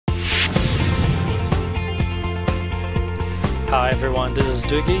Hi everyone, this is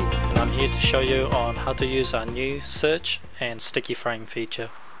Dugi and I'm here to show you on how to use our new search and sticky frame feature.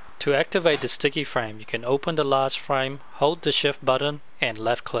 To activate the sticky frame, you can open the large frame, hold the shift button and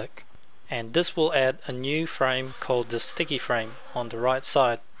left click. And this will add a new frame called the sticky frame on the right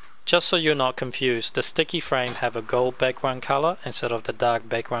side. Just so you're not confused, the sticky frame have a gold background color instead of the dark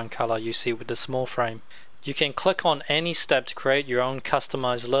background color you see with the small frame. You can click on any step to create your own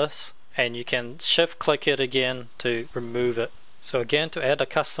customized list, and you can shift click it again to remove it. So again, to add a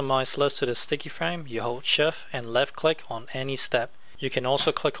customized list to the sticky frame, you hold shift and left click on any step. You can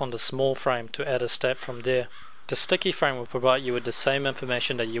also click on the small frame to add a step from there. The sticky frame will provide you with the same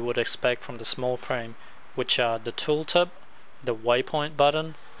information that you would expect from the small frame, which are the tooltip, the waypoint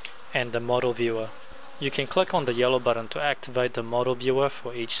button, and the model viewer. You can click on the yellow button to activate the model viewer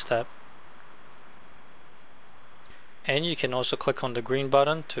for each step. And you can also click on the green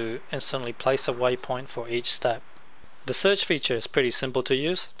button to instantly place a waypoint for each step. The search feature is pretty simple to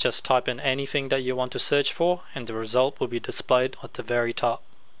use. Just type in anything that you want to search for and the result will be displayed at the very top.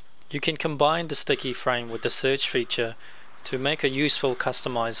 You can combine the sticky frame with the search feature to make a useful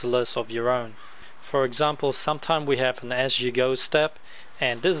customized list of your own. For example, sometimes we have an as you go step,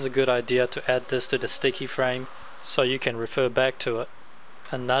 and this is a good idea to add this to the sticky frame so you can refer back to it.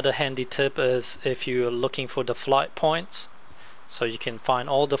 Another handy tip is if you are looking for the flight points, so you can find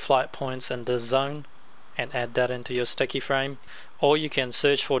all the flight points in this zone and add that into your sticky frame, or you can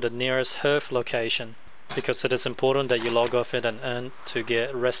search for the nearest hearth location because it is important that you log off it and earn to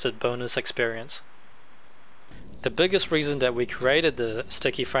get rested bonus experience. The biggest reason that we created the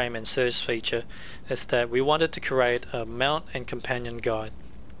sticky frame and search feature is that we wanted to create a mount and companion guide.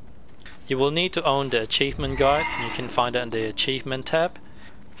 You will need to own the achievement guide, and you can find it in the achievement tab.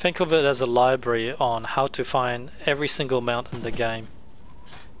 Think of it as a library on how to find every single mount in the game.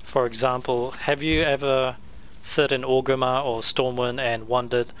 For example, have you ever sit in Orgrimmar or Stormwind and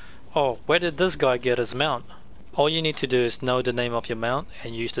wondered, oh, where did this guy get his mount? All you need to do is know the name of your mount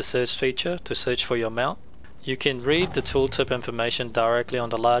and use the search feature to search for your mount. You can read the tooltip information directly on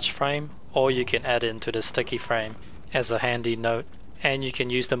the large frame, or you can add it into the sticky frame as a handy note, and you can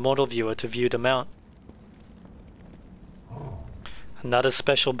use the model viewer to view the mount. Another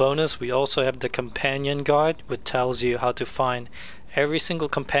special bonus, we also have the companion guide, which tells you how to find every single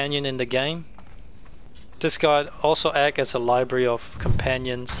companion in the game. This guide also acts as a library of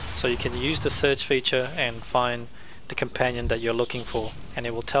companions, so you can use the search feature and find the companion that you're looking for, and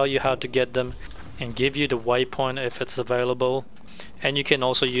it will tell you how to get them and give you the waypoint if it's available. And you can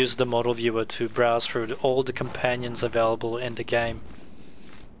also use the model viewer to browse through all the companions available in the game.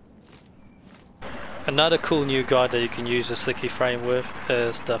 Another cool new guide that you can use the sticky frame with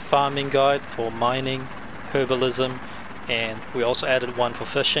is the farming guide for mining, herbalism, and we also added one for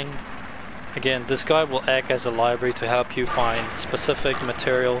fishing. Again, this guide will act as a library to help you find specific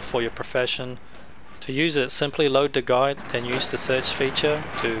material for your profession. To use it, simply load the guide, then use the search feature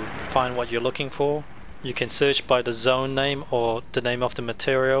to find what you're looking for. You can search by the zone name or the name of the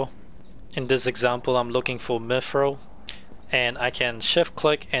material. In this example, I'm looking for mithril, and I can shift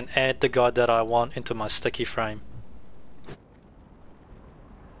click and add the guide that I want into my sticky frame.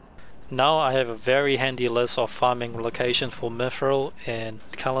 Now I have a very handy list of farming locations for mithril in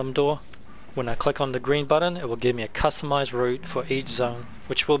Kalimdor. When I click on the green button, it will give me a customized route for each zone,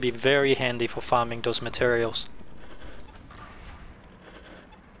 which will be very handy for farming those materials.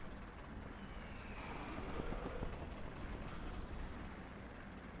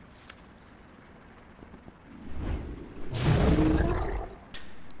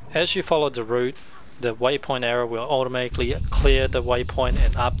 As you follow the route, the waypoint arrow will automatically clear the waypoint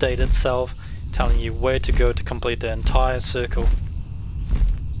and update itself, telling you where to go to complete the entire circle.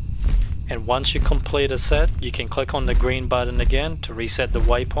 And once you complete a set, you can click on the green button again to reset the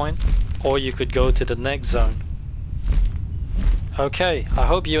waypoint, or you could go to the next zone. Okay, I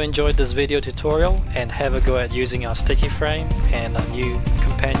hope you enjoyed this video tutorial and have a go at using our sticky frame and our new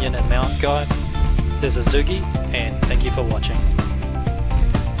companion and mount guide. This is Dugi, and thank you for watching.